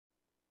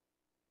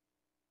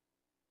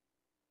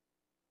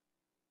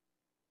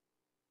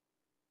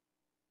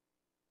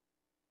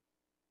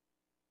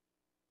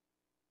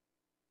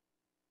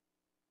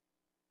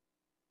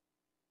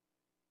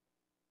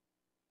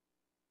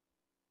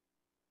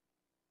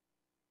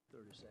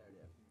or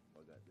Saturday. I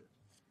got this.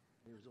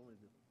 It was only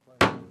the.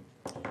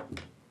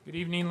 Good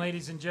evening,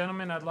 ladies and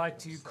gentlemen. I'd like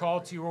to call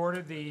to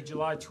order the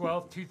July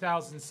 12th,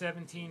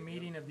 2017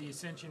 meeting of the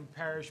Ascension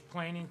Parish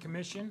Planning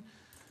Commission.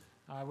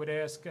 I would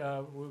ask,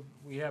 we'll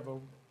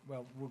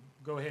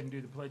go ahead and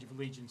do the Pledge of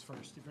Allegiance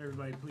first. If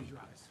everybody please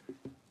rise.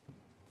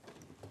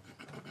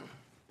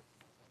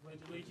 Pledge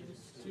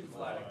allegiance to the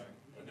flag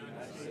of the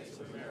United States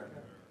of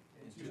America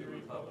and to the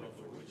republic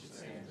for which it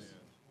stands,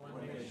 one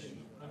nation,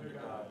 under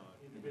God,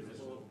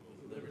 indivisible,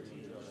 with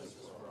liberty and justice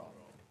for all.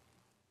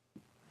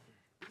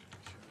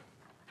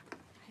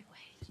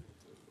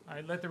 All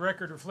right, let the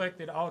record reflect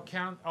that all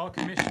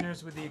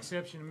commissioners, with the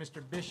exception of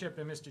Mr. Bishop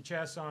and Mr.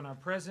 Chasson, are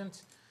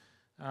present,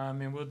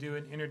 and we'll do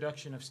an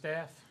introduction of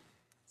staff.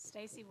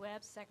 Stacy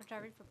Webb,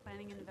 Secretary for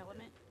Planning and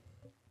Development.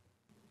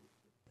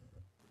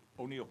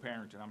 O'Neill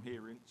Parrington, I'm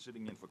here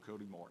sitting in for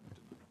Cody Martin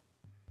tonight.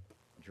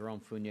 Jerome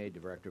Fournier,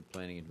 Director of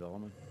Planning and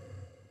Development.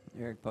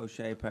 Eric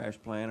Poche, Parish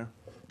Planner.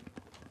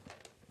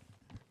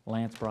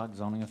 Lance Brock,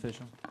 Zoning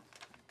Official.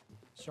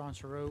 Sean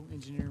Chereau,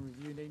 Engineering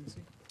Review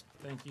Agency.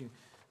 Thank you.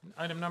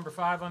 Item number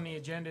 5 on the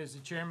agenda is the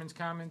chairman's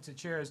comments. The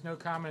chair has no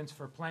comments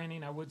for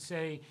planning. I would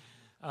say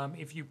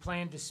if you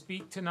plan to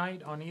speak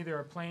tonight on either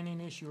a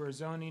planning issue or a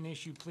zoning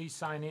issue, please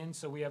sign in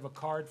so we have a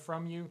card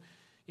from you.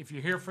 If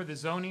you're here for the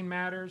zoning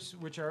matters,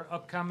 which are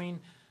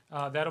upcoming,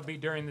 that'll be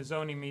during the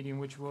zoning meeting,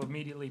 which will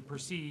immediately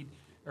proceed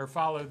or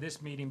follow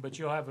this meeting, but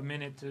you'll have a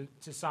minute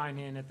to sign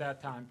in at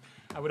that time.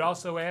 I would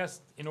also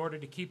ask, in order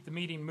to keep the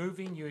meeting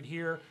moving, you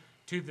adhere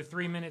to the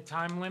 3-minute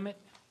time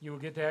limit. You will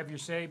get to have your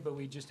say, but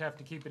we just have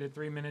to keep it at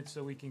 3 minutes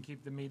so we can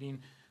keep the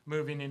meeting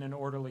moving in an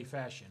orderly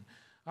fashion.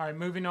 All right,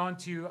 moving on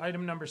to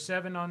item number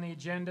 7 on the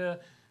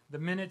agenda, the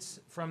minutes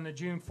from the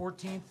June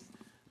 14th,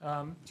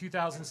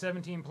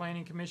 2017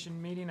 Planning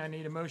Commission meeting. I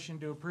need a motion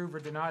to approve or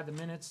deny the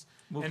minutes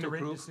and the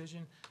written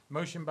decision.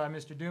 Motion by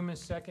Mr.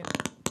 Dumas, second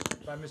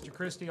by Mr.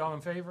 Christie. All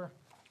in favor?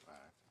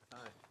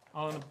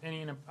 Aye.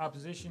 Any in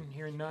opposition?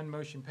 Hearing none,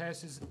 motion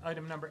passes.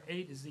 Item number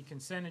 8 is the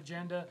consent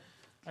agenda.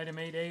 Item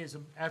 8A is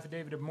an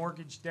affidavit of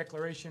mortgage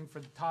declaration for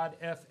Todd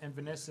F. and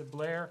Vanessa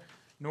Blair,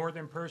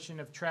 northern portion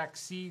of Track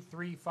C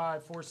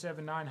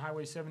 35479,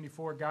 Highway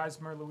 74,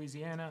 Geismar,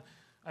 Louisiana.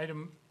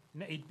 Item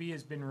 8B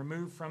has been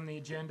removed from the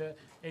agenda.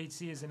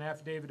 8C is an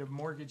affidavit of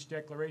mortgage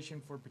declaration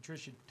for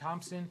Patricia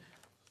Thompson,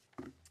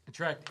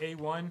 Track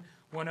A1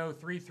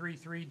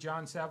 10333,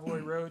 John Savoy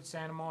Road,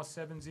 Santa Moss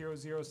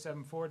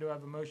 70074. Do I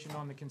have a motion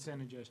on the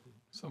consent agenda?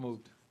 So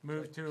moved.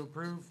 Moved to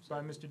approve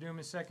by Mr.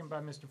 Dumas, second by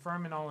Mr.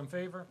 Furman. All in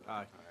favor?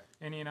 Aye.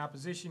 Any in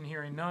opposition?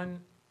 Hearing none,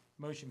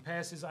 motion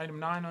passes. Item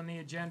 9 on the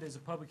agenda is a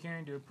public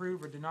hearing to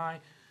approve or deny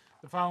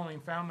the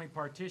following family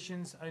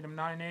partitions. Item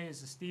 9A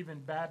is the Stephen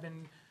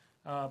Babin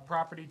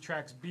property,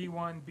 tracks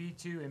B1,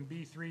 B2, and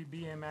B3,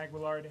 BM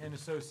Aguilard and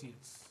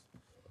Associates.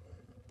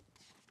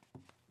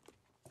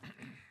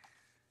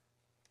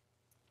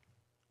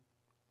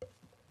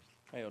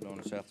 How y'all doing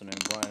this afternoon?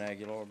 Brian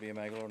Aguilar, BM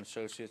Aguilar and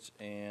Associates,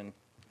 and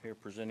here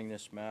presenting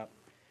this map,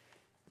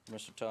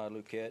 Mr. Todd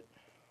Luquette,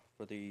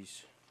 for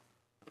these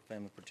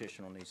family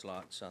partition on these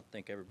lots. I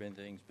think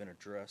everything's been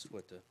addressed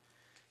with the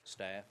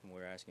staff, and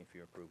we're asking for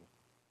your approval.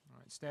 All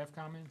right, staff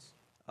comments?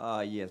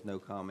 Yes, no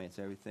comments.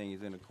 Everything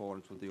is in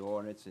accordance with the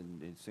ordinance,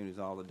 and as soon as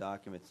all the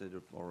documents that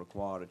are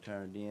required are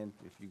turned in,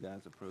 if you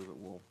guys approve it,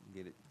 we'll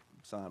get it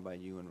signed by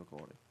you and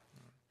recorded.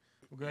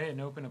 We'll go ahead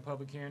and open a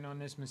public hearing on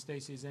this. Ms.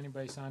 Stacy, has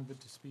anybody signed up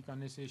to speak on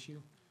this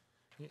issue?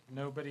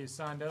 Nobody has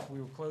signed up. We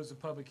will close the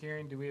public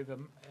hearing. Do we have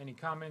any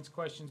comments,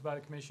 questions by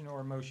the commission, or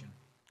a motion?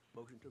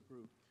 Motion to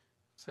approve.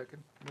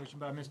 Second. Motion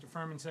by Mr.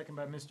 Furman, second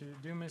by Mr.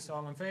 Dumas.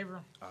 All in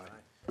favor? Aye.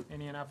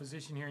 Any in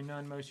opposition? Hearing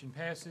none, motion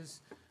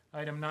passes.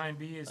 Item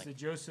 9B is the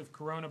Joseph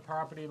Corona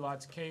property,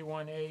 lots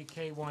K1A,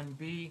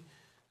 K1B,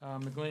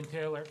 McGlynn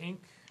Taylor, Inc.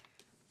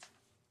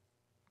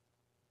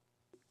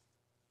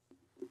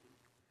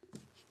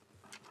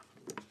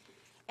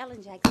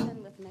 Ellen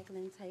Jackson with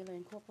McLean Taylor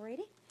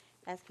Incorporated,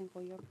 asking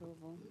for your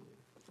approval.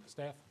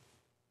 Staff?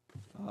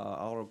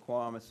 All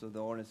requirements of the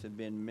ordinance have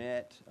been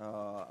met.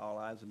 All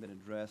items have been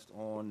addressed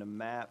on the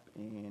map,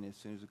 and as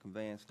soon as the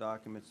conveyance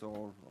documents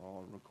are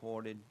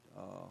recorded,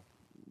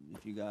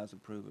 if you guys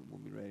approve it, we'll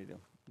be ready to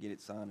get it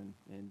signed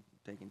and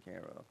taken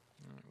care of. All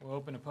right, we'll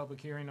open a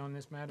public hearing on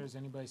this matter. Has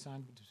anybody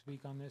signed up to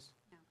speak on this?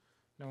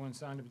 No. No one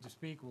signed up to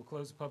speak. We'll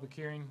close the public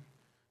hearing.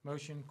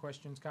 Motion,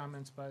 questions,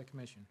 comments by the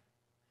commission?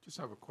 Just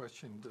have a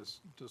question.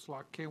 Does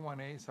lot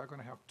K1A, is that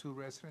going to have 2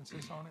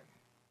 residences on it?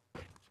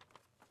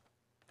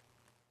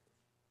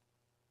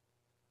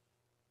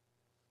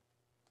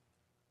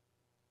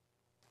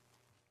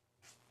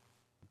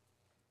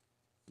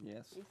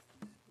 Yes.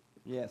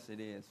 Yes, it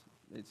is.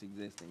 It's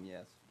existing,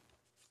 yes.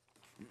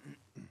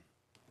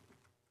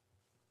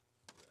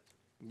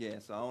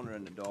 Yes, the owner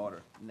and the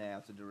daughter, now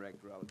it's a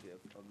direct relative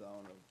of the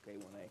owner of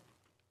K1A.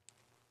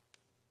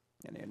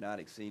 And they're not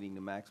exceeding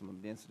the maximum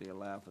density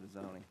allowed for the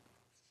zoning.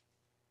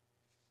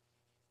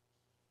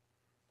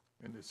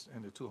 And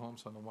the 2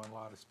 homes on the 1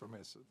 lot is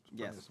permissible?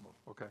 Yes.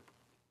 Okay.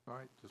 All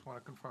right, just want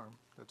to confirm,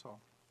 that's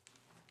all.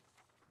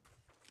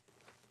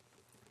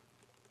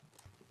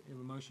 You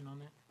have a motion on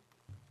that?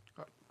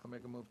 I'll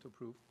make a move to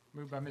approve.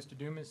 Moved by Mr.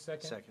 Dumas,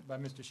 second. Second. By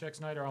Mr.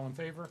 Schexnayder, all in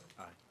favor?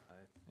 Aye.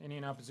 Any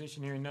in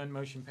opposition, hearing none,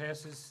 motion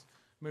passes.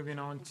 Moving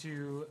on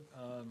to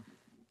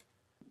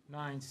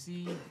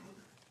 9C,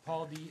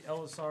 Paul D.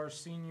 Ellisar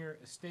Senior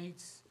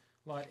Estates,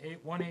 Lot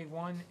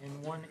 1A1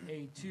 and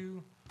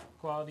 1A2,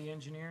 Quality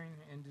Engineering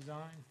and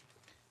Design.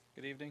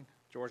 Good evening.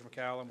 George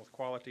McCallum with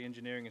Quality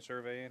Engineering and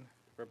Surveying,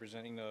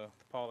 representing the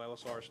Paul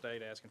Ellisar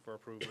Estate, asking for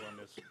approval on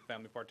this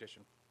family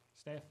partition.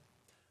 Staff?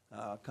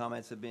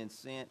 Comments have been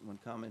sent. When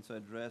comments are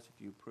addressed, if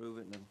you approve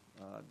it and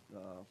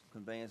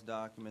conveyance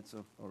documents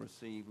are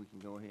received, we can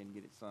go ahead and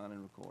get it signed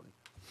and recorded.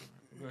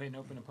 Go ahead and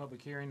open a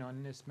public hearing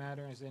on this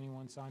matter. Has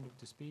anyone signed up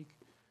to speak?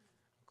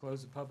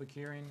 Close the public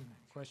hearing.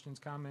 Questions,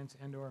 comments,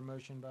 and/or a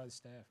motion by the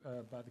staff,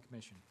 by the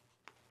commission.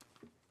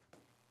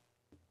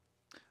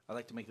 I'd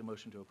like to make the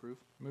motion to approve.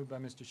 Moved by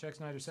Mr.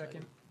 Schexnayder,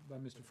 second. By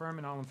Mr.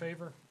 Furman, all in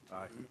favor?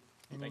 Aye.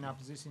 Any in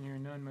opposition,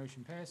 hearing none,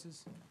 motion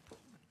passes.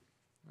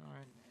 All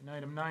right, and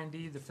item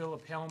 9D, the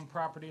Philip Helm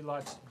property,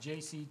 lots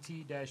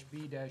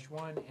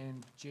JCT-B-1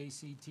 and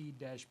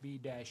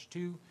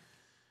JCT-B-2.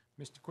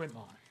 Mr.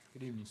 Quitmon,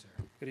 good evening, sir.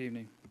 Good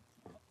evening.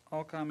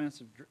 All comments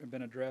have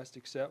been addressed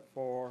except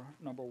for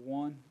number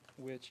 1,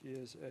 which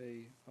is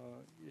a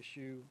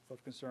issue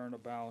of concern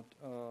about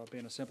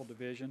being a simple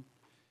division.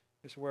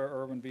 It's where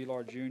Irvin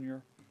Velar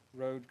Jr.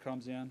 Road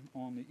comes in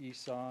on the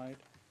east side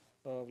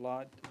of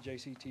lot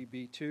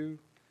JCT-B2.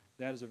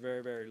 That is a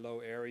very, very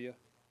low area.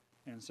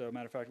 And so,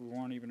 matter of fact, we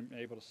weren't even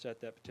able to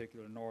set that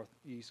particular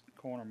northeast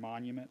corner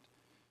monument.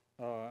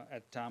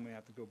 At the time, we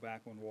have to go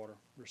back when water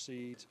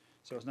recedes.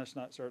 So it's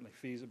not certainly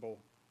feasible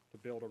to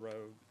build a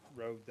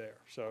road there.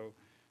 So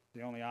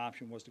the only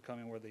option was to come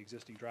in where the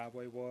existing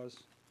driveway was,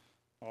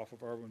 off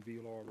of Irvin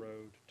Velar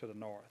Road to the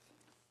north.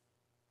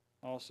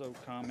 Also,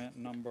 comment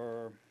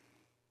number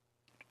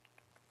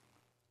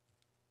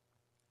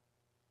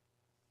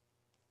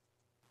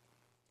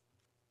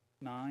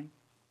 9.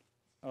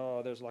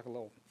 There's like a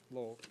little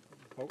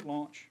boat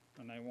launch,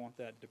 and they want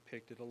that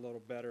depicted a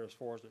little better as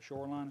far as the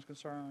shoreline is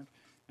concerned.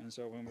 And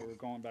so when we were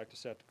going back to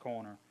set the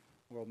corner,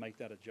 we'll make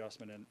that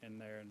adjustment in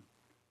there and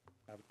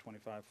have a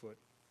 25-foot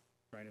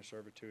drainage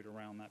servitude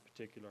around that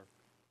particular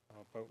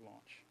boat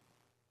launch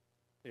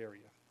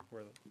area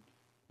where it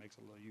makes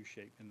a little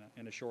U-shape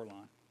in the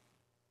shoreline.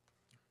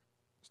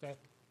 Staff?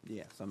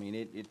 Yes, I mean,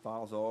 it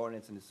follows the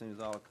ordinance, and as soon as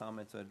all the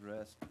comments are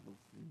addressed,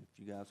 if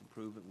you guys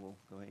approve it, we'll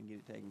go ahead and get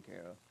it taken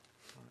care of.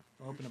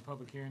 We'll open a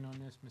public hearing on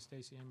this. Ms.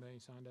 Stacy, anybody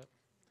signed up?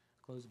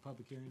 Close the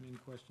public hearing. Any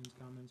questions,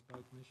 comments by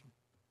the commission?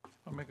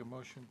 I'll make a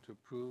motion to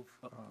approve,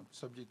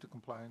 subject to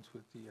compliance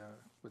with the,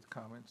 with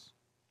comments.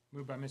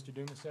 Moved by Mr.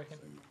 Dumas, second.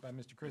 By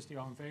Mr. Christie,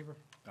 all in favor?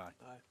 Aye.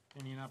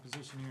 Any in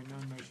opposition, hearing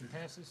none, motion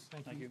passes.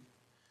 Thank you. Thank you.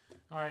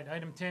 All right,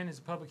 item 10 is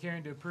a public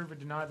hearing to approve or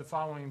deny the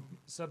following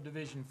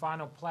subdivision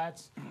final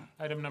plats.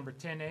 Item number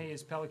 10A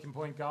is Pelican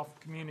Point Golf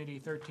Community,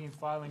 13th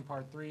filing,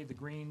 Part 3, The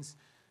Greens,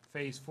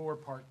 Phase 4,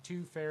 Part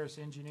 2, Ferris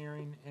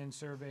Engineering and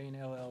Surveying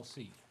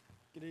LLC.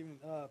 Good evening,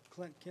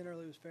 Clint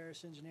Kennerly with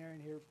Ferris Engineering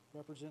here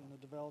representing the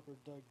developer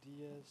Doug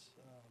Diaz,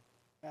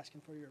 asking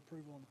for your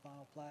approval on the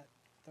final plat,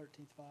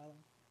 13th filing.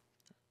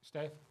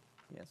 Staff?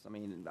 Yes, I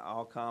mean,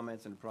 all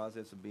comments in the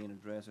process of being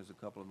addressed. There's a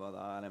couple of other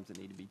items that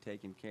need to be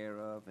taken care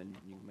of, and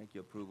you can make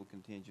your approval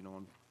contingent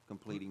on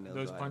completing those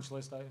items. Those punch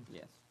list items?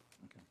 Yes.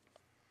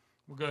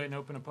 We'll go ahead and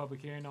open a public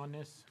hearing on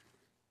this.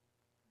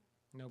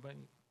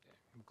 Nobody?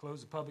 We'll close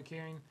the public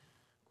hearing.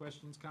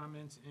 Questions,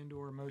 comments,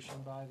 and/or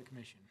motion by the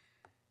commission?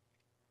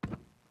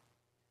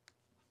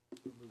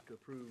 Move to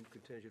approve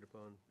contingent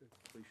upon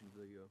completion of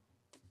the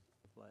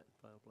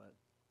final plat.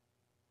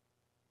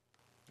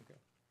 Okay.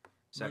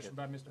 Second. Motion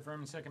by Mr.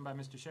 Furman, second by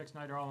Mr.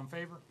 Schexnayder. All in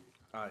favor?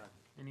 Aye.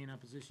 Any in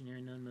opposition?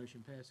 Hearing none,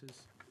 motion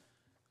passes.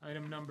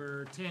 Item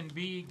number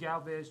 10B,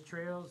 Galvez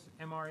Trails,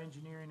 MR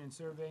Engineering and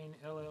Surveying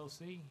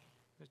LLC.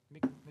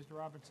 Mr.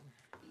 Robertson.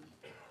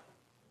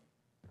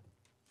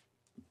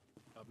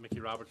 Mickey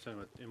Robertson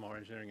with MR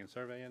Engineering and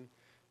Surveying.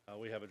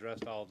 We have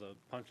addressed all the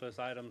punch list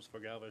items for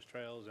Galvez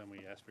Trails, and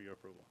we ask for your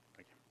approval.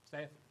 Thank you.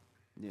 Staff?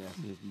 Yeah,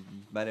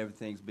 about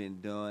everything's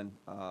been done.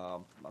 I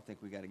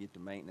think we gotta get the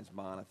maintenance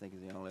bond, I think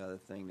is the only other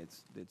thing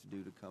that's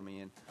due to come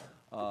in.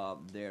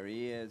 There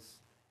is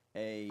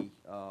a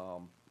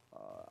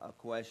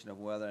question of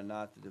whether or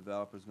not the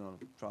developer's gonna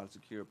try to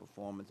secure a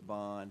performance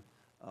bond,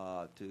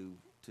 to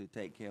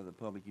take care of the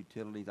public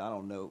utilities. I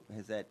don't know,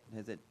 has that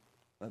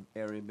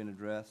area been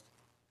addressed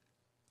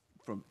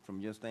from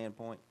your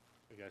standpoint?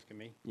 You guys, can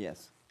me?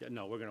 Yes. Yeah,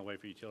 no, we're gonna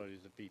wait for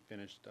utilities to be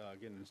finished,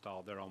 getting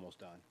installed. They're almost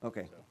done.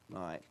 Okay, So-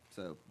 all right,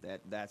 so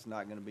that's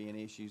not gonna be an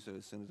issue, so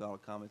as soon as all the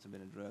comments have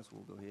been addressed,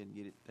 we'll go ahead and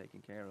get it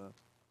taken care of.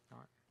 All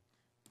right.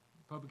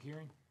 Public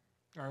hearing?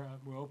 Or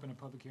we'll open a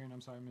public hearing. I'm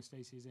sorry, Ms.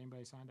 Stacy, has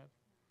anybody signed up?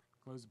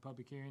 Close the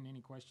public hearing.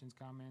 Any questions,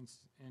 comments,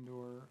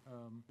 and/or,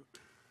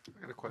 I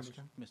got a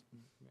question.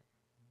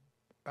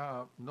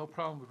 No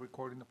problem with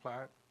recording the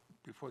plat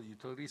before the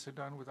utilities are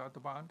done without the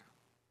bond?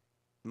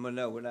 Well,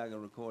 no, we're not gonna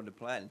record the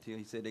plat until,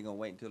 he said they're gonna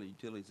wait until the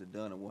utilities are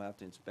done, and we'll have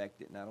to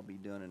inspect it, and that'll be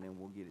done, and then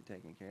we'll get it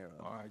taken care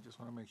of. All right, I just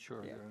want to make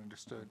sure Yeah. that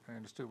I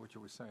understood what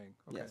you were saying.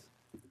 Okay. Yes.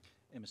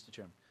 And Mr.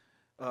 Chairman,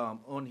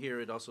 on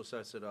here, it also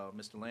says that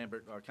Mr.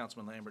 Lambert, or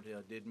Councilman Lambert,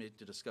 did meet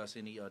to discuss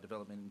any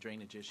development and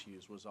drainage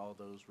issues. Was all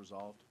those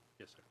resolved?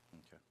 Yes, sir.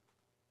 Okay.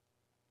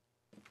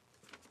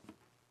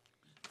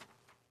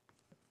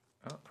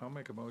 I'll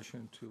make a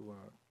motion to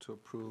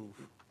approve,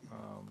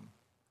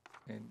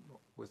 and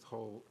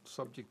withhold,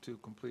 subject to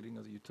completing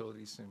of the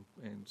utilities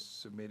and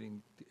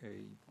submitting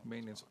a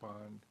maintenance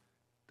bond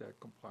that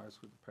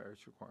complies with the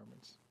parish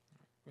requirements.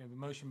 We have a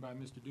motion by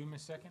Mr.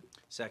 Dumas, second.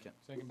 Second.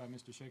 Second by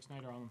Mr.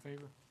 Schexnayder. All in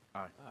favor?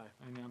 Aye.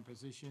 Any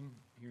opposition?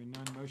 Hearing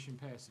none, motion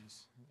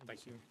passes.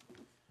 Thank you.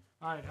 sir.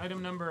 All right,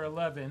 item number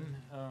 11,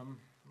 a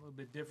little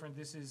bit different.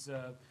 This is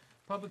a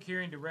public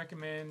hearing to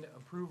recommend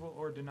approval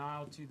or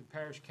denial to the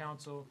parish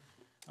council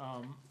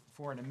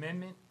for an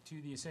amendment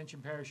to the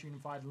Ascension Parish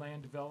Unified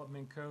Land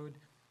Development Code.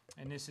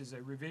 And this is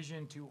a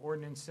revision to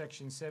ordinance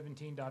section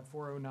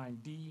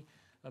 17.409D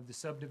of the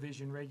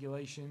subdivision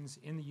regulations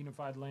in the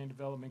Unified Land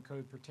Development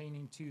Code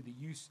pertaining to the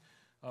use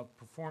of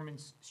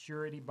performance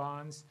surety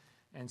bonds,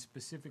 and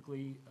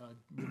specifically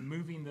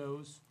removing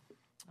those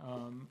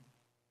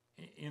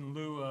in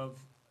lieu of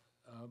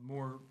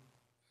more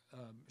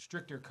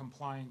stricter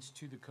compliance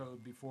to the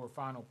code before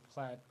final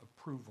plat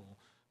approval.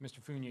 Mr.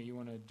 Funia, you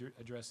want to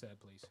address that,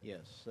 please?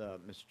 Yes,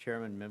 Mr.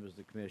 Chairman, members of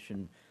the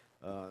commission,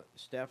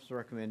 staff's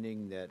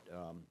recommending that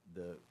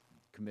the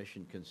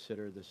commission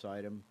consider this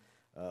item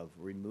of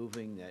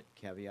removing that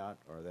caveat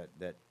or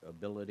that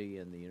ability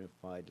in the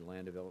Unified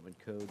Land Development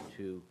Code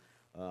to,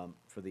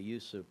 for the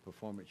use of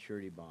performance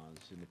surety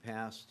bonds. In the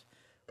past,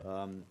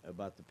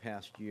 about the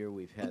past year,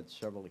 we've had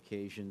several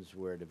occasions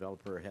where a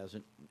developer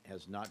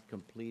has not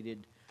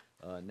completed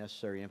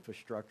necessary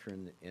infrastructure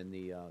in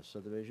the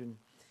subdivision,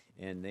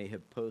 and they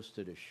have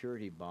posted a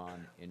surety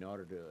bond in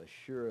order to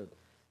assure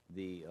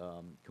the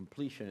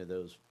completion of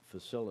those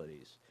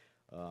facilities.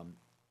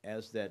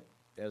 As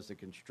the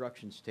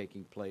construction's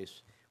taking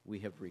place, we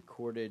have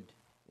recorded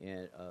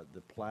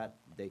the plat.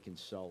 They can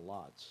sell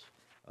lots,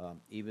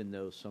 even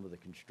though some of the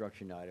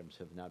construction items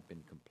have not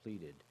been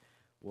completed.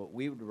 What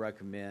we would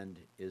recommend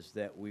is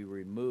that we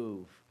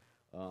remove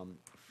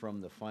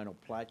from the final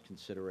plat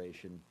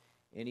consideration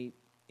any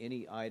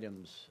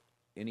items,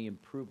 any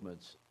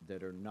improvements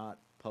that are not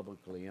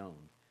publicly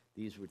owned.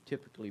 These would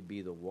typically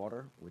be the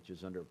water, which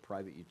is under a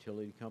private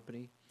utility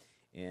company,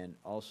 and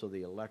also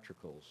the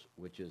electricals,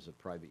 which is a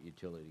private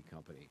utility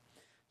company.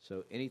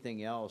 So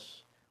anything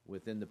else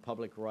within the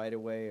public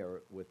right-of-way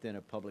or within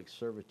a public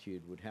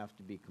servitude would have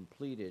to be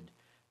completed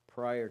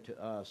prior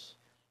to us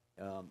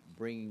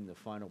bringing the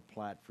final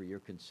plat for your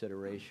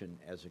consideration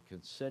as a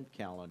consent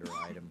calendar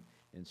item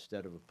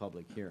instead of a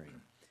public hearing.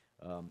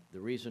 The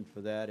reason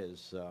for that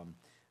is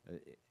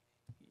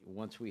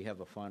once we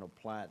have a final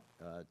plat,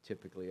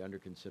 typically under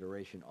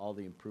consideration, all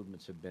the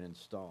improvements have been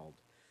installed.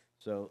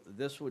 So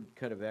this would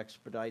kind of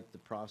expedite the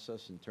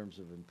process in terms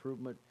of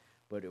improvement,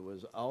 but it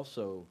was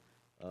also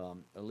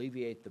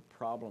alleviate the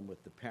problem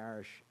with the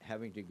parish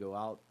having to go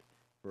out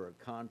for a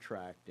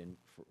contract and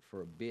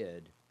for a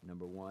bid,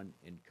 number one,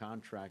 and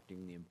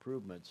contracting the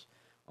improvements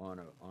on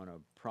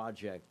a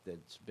project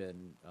that's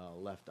been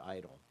left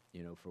idle,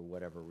 for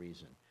whatever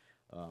reason.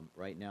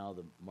 Right now,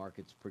 the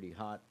market's pretty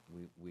hot.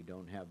 We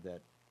don't have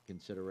that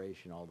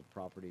consideration. All the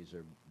properties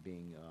are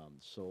being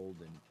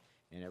sold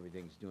and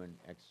everything's doing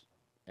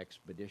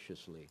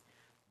expeditiously.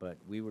 But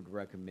we would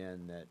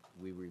recommend that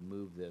we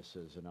remove this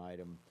as an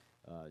item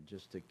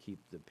just to keep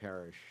the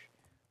parish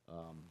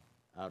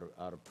out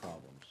of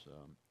problems.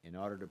 In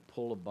order to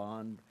pull a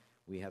bond,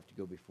 we have to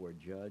go before a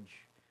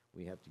judge.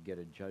 We have to get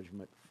a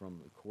judgment from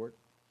the court.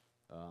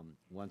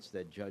 Once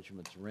that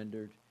judgment's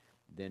rendered,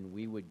 then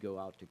we would go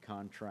out to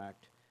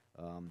contract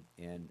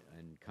and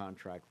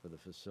contract for the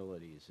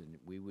facilities, and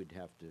we would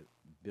have to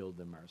build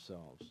them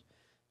ourselves.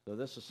 So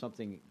this is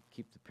something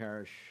keep the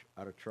parish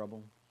out of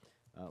trouble,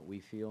 we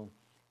feel,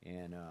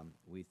 and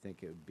we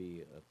think it would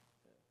be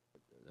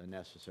a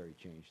necessary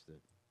change to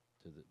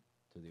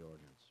the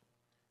ordinance.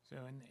 So,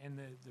 and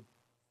the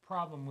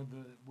problem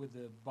with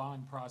the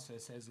bond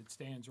process as it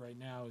stands right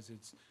now is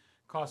it's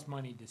cost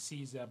money to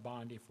seize that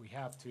bond if we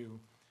have to.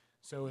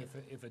 So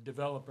if a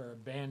developer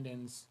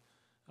abandons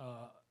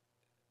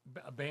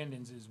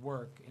his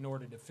work in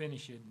order to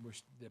finish it,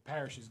 the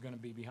parish is going to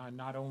be behind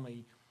not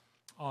only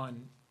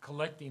on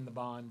collecting the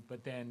bond,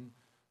 but then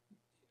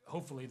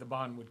hopefully the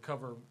bond would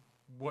cover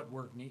what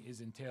work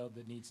is entailed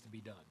that needs to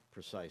be done.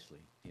 Precisely,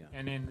 yeah.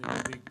 And then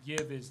the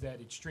give is that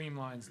it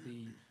streamlines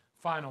the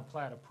final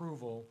plat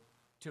approval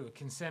to a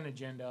consent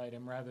agenda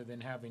item rather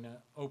than having an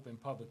open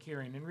public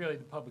hearing. And really,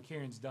 the public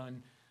hearing's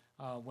done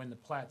when the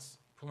plat's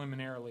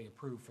preliminarily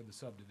approved for the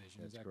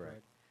subdivision. Is that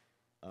correct?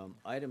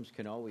 Items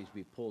can always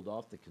be pulled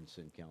off the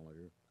consent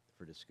calendar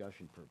for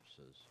discussion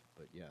purposes,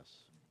 but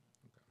yes.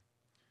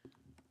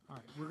 All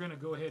right, we're going to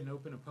go ahead and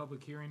open a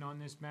public hearing on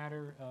this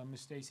matter.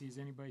 Ms. Stacy, has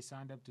anybody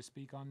signed up to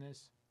speak on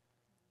this?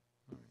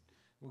 All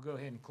right. we'll go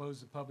ahead and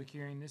close the public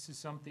hearing. This is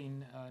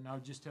something, and I'll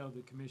just tell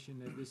the commission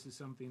that this is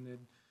something that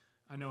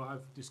I know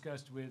I've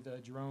discussed with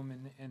Jerome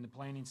and the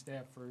planning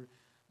staff for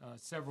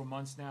several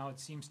months now. It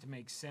seems to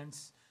make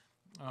sense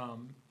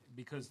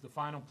because the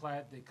final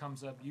plat that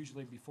comes up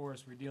usually before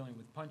us, we're dealing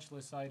with punch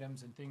list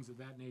items and things of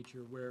that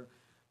nature where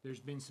there's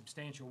been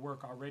substantial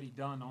work already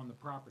done on the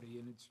property,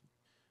 and it's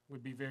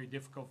would be very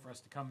difficult for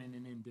us to come in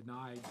and then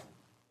deny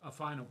a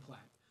final plat.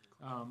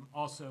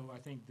 Also, I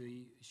think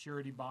the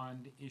surety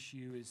bond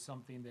issue is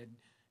something that,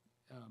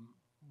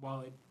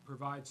 while it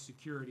provides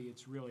security,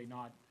 it's really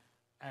not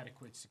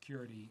adequate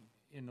security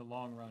in the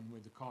long run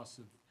with the costs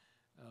of,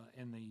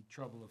 and the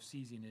trouble of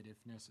seizing it if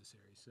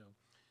necessary. So,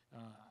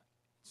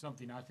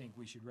 something I think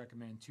we should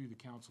recommend to the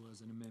council as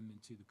an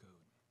amendment to the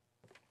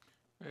code.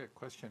 I had a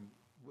question.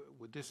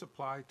 Would this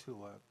apply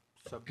to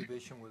a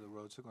subdivision where the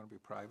roads are going to be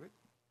private?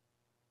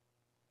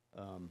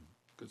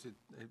 Because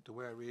the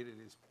way I read it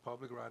is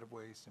public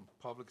right-of-ways and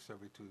public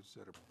servitudes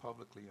that are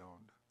publicly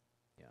owned.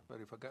 Yeah. But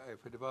if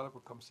a developer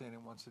comes in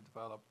and wants to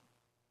develop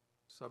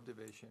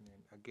subdivision,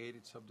 and a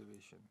gated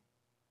subdivision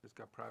that's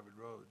got private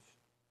roads,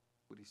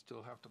 would he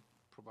still have to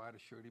provide a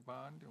surety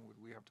bond, and would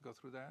we have to go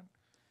through that?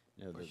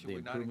 No, Or should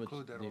we not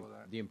include that, all of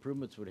that? The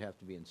improvements would have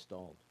to be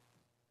installed,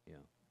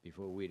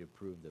 before we'd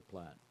approve the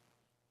plat,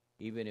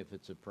 even if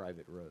it's a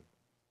private road.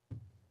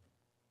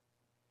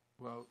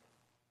 Well,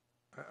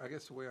 I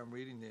guess the way I'm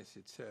reading this,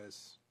 it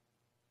says,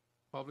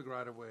 public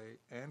right-of-way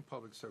and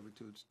public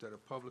servitudes that are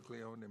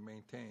publicly owned and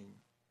maintained.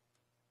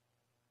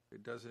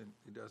 It doesn't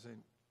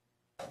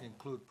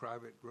include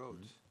private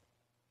roads.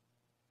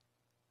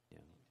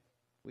 Yeah,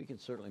 we can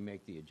certainly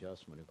make the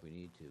adjustment if we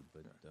need to,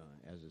 but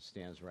as it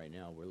stands right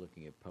now, we're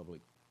looking at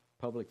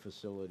public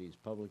facilities,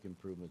 public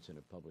improvements, and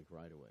a public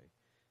right-of-way.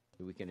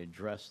 So we can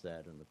address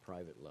that on the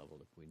private level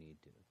if we need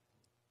to.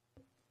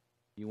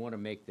 You want to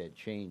make that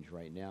change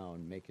right now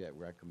and make that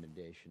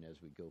recommendation as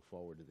we go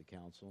forward to the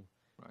council,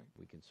 Right.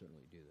 we can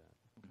certainly do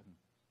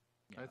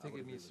that. I think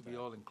it needs to be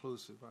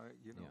all-inclusive,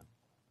 you know.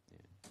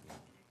 Yeah.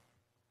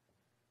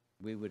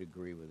 We would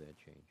agree with that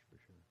change, for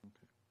sure.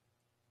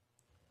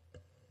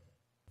 Okay.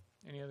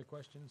 Any other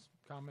questions,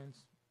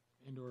 comments,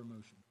 and/or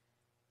motion?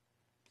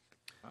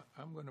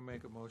 I'm going to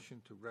make a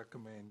motion to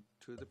recommend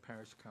to the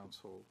parish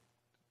council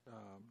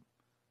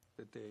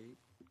that they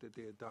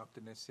adopt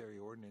the necessary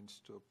ordinance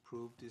to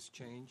approve this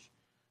change.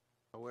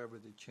 However,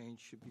 the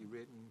change should be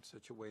written in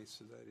such a way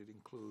so that it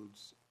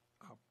includes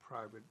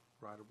private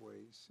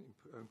right-of-ways,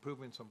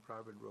 improvements on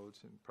private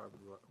roads and private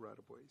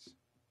right-of-ways.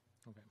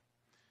 Okay.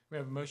 We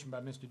have a motion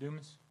by Mr.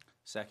 Dumas,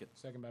 Second.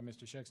 second by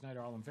Mr.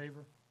 Schexnayder. All in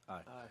favor?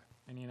 Aye.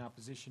 Any in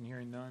opposition?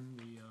 Hearing none,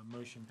 the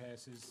motion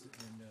passes.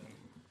 And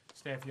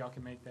staff, y'all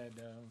can make that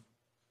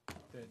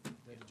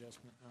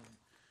adjustment.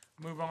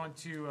 Move on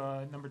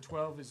to number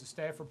 12 is the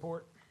staff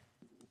report.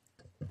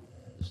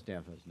 The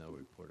staff has no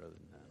report other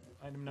than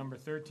that. Item number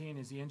 13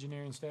 is the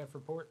engineering staff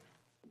report.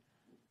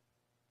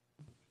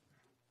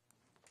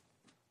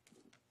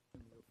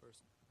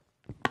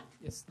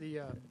 Yes,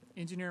 the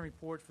engineering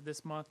report for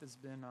this month has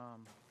been, I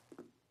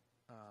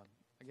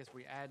guess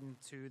we adding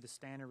to the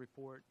standard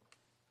report.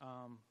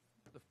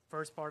 The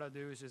first part I'll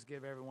do is just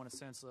give everyone a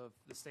sense of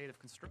the state of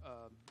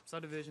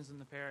subdivisions in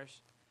the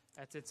parish.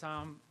 At the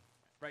time,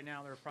 right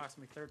now, there are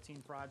approximately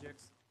 13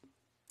 projects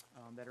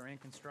that are in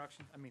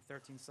construction.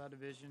 13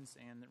 subdivisions,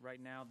 and right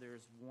now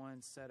there's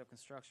one set of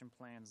construction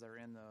plans that are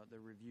in the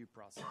review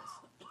process.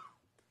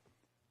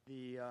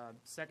 The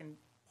second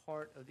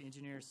part of the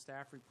engineer's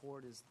staff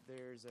report is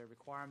there's a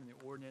requirement in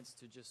the ordinance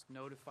to just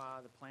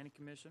notify the planning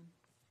commission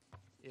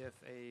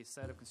if a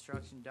set of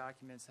construction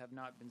documents have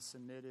not been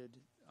submitted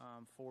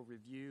for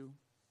review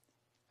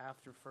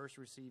after first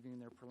receiving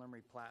their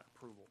preliminary plat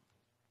approval.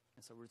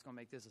 And so we're just going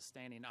to make this a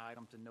standing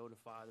item to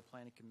notify the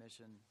planning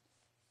commission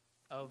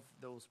of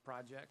those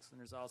projects. And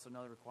there's also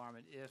another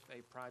requirement if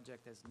a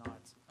project has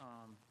not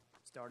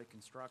started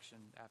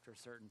construction after a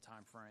certain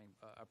time frame,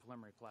 a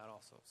preliminary plat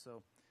also.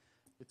 So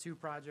the two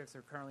projects that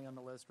are currently on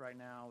the list right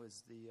now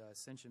is the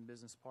Ascension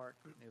Business Park.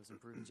 It was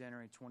approved in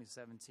January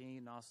 2017,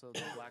 and also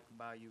the Black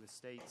Bayou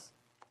Estates.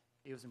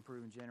 It was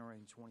approved in January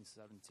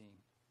 2017.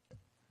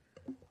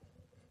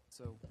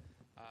 So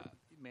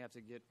you may have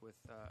to get with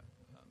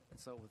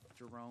consult with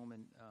Jerome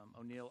and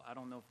O'Neill. I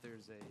don't know if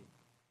there's a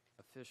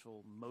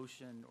official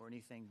motion or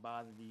anything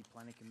by the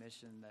Planning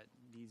Commission that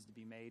needs to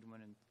be made when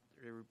it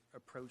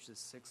approaches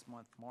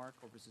 6-month mark,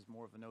 or if this is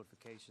more of a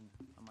notification.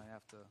 I might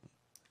have to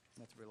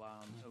rely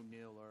on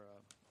O'Neill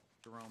or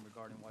Jerome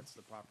regarding what's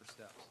the proper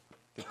steps.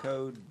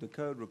 The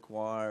code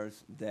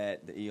requires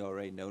that the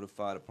ERA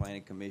notify the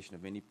planning commission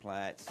of any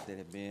plats that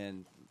have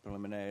been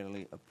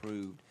preliminarily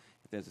approved.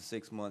 If there's a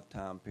 6-month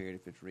time period,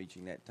 if it's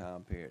reaching that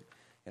time period.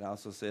 It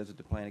also says that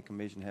the planning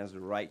commission has the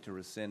right to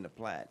rescind the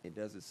plat. It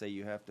doesn't say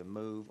you have to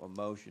move or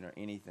motion or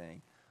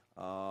anything.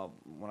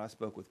 When I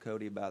spoke with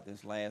Cody about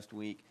this last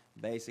week,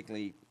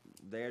 basically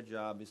their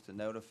job is to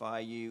notify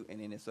you,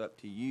 and then it's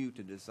up to you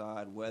to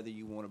decide whether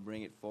you want to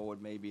bring it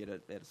forward maybe at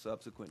a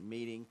subsequent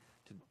meeting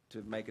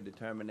to make a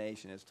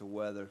determination as to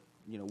whether,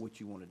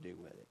 what you want to do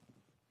with it.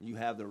 You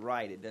have the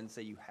right. It doesn't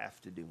say you have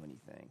to do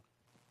anything.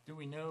 Do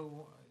we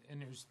know,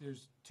 and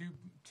there's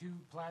two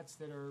plats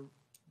that are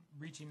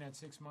reaching that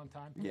 6-month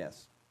time period?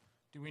 Yes.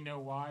 Do we know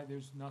why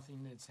there's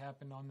nothing that's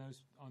happened on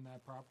those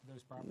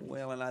properties?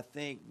 Well, and I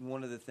think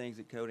one of the things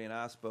that Cody and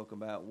I spoke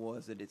about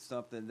was that it's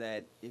something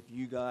that if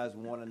you guys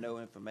want to know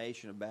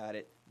information about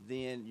it,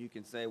 then you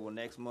can say, well,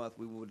 next month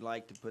we would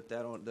like to put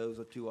that on, those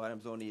are 2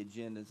 items on the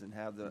agendas and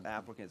have the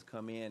applicants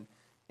come in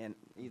and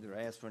either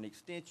ask for an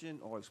extension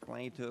or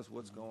explain to us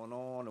what's going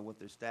on or what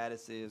their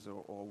status is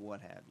or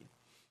what have you.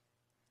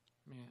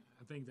 I mean,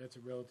 I think that's a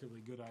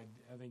relatively good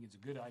idea. I think it's a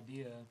good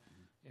idea.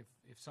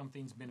 If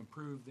something's been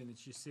approved and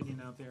it's just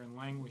sitting out there and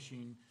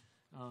languishing,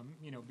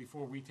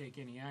 before we take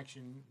any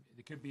action,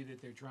 it could be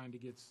that they're trying to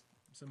get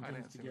some things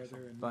Financing or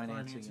together and Financing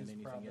and finances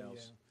anything probably,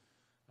 else.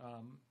 yeah.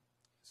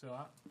 So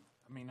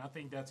I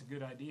think that's a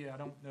good idea. I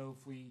don't know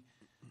if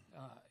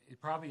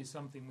it probably is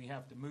something we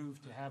have to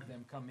move to have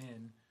them come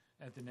in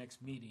at the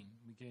next meeting.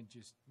 We can't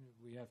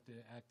we have to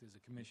act as a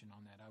commission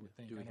on that, I would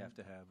think. Do we have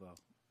to have,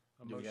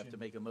 do we have to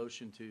make a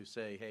motion to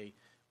say, hey,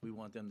 we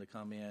want them to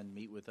come in,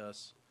 meet with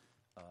us,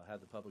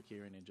 have the public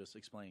hearing, and just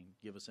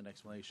give us an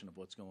explanation of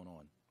what's going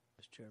on?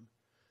 Mr. Chairman.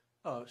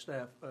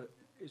 Staff,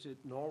 is it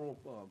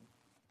normal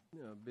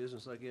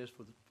business, I guess,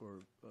 for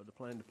the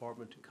planning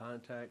department to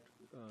contact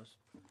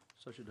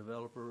such a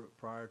developer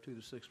prior to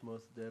the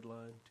 6-month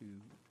deadline to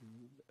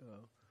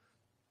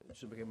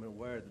make him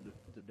aware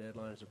that the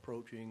deadline is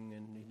approaching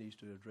and he needs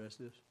to address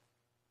this?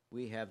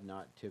 We have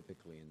not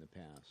typically in the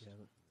past. You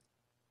haven't?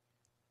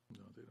 No,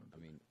 they don't. I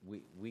mean,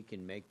 we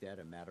can make that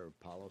a matter of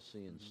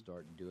policy and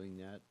start doing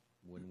that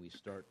when we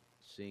start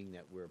seeing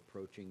that we're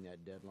approaching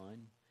that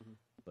deadline.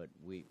 But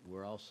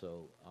we're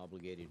also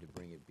obligated to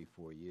bring it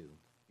before you,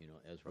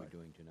 as we're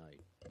doing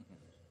tonight.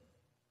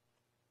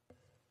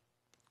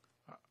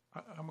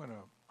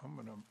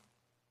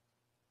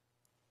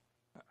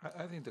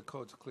 I think the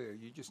code's clear.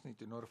 You just need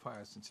to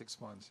notify us in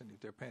 6 months, and if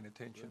they're paying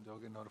attention, they'll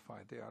get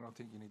notified there. I don't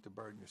think you need to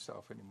burden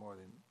yourself any more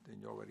than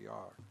you already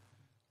are.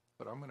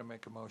 But I'm going to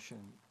make a motion,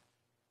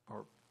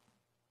 or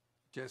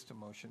just a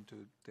motion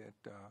that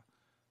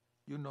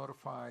you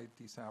notify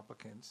these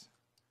applicants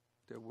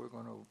that we're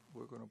going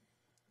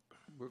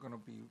to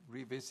be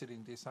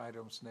revisiting these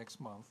items next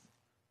month,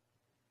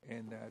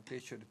 and they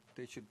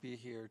should be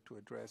here to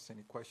address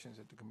any questions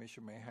that the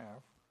commission may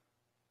have.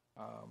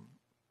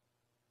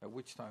 At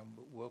which time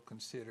we'll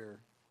consider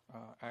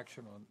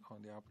action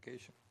on the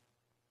application.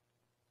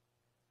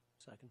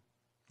 Second.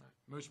 All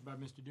right. Motion by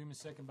Mr. Dumas,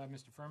 second by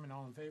Mr. Furman.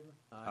 All in favor?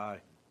 Aye.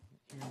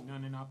 Hearing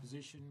none in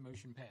opposition,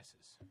 motion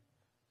passes.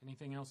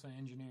 Anything else on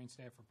engineering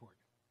staff report?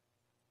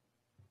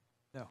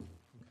 No.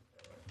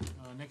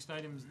 Next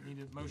item is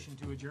need a motion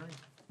to adjourn.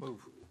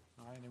 Move.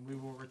 All right, and we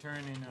will return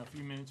in a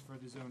few minutes for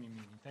the zoning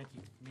meeting. Thank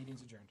you.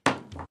 Meeting's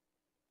adjourned.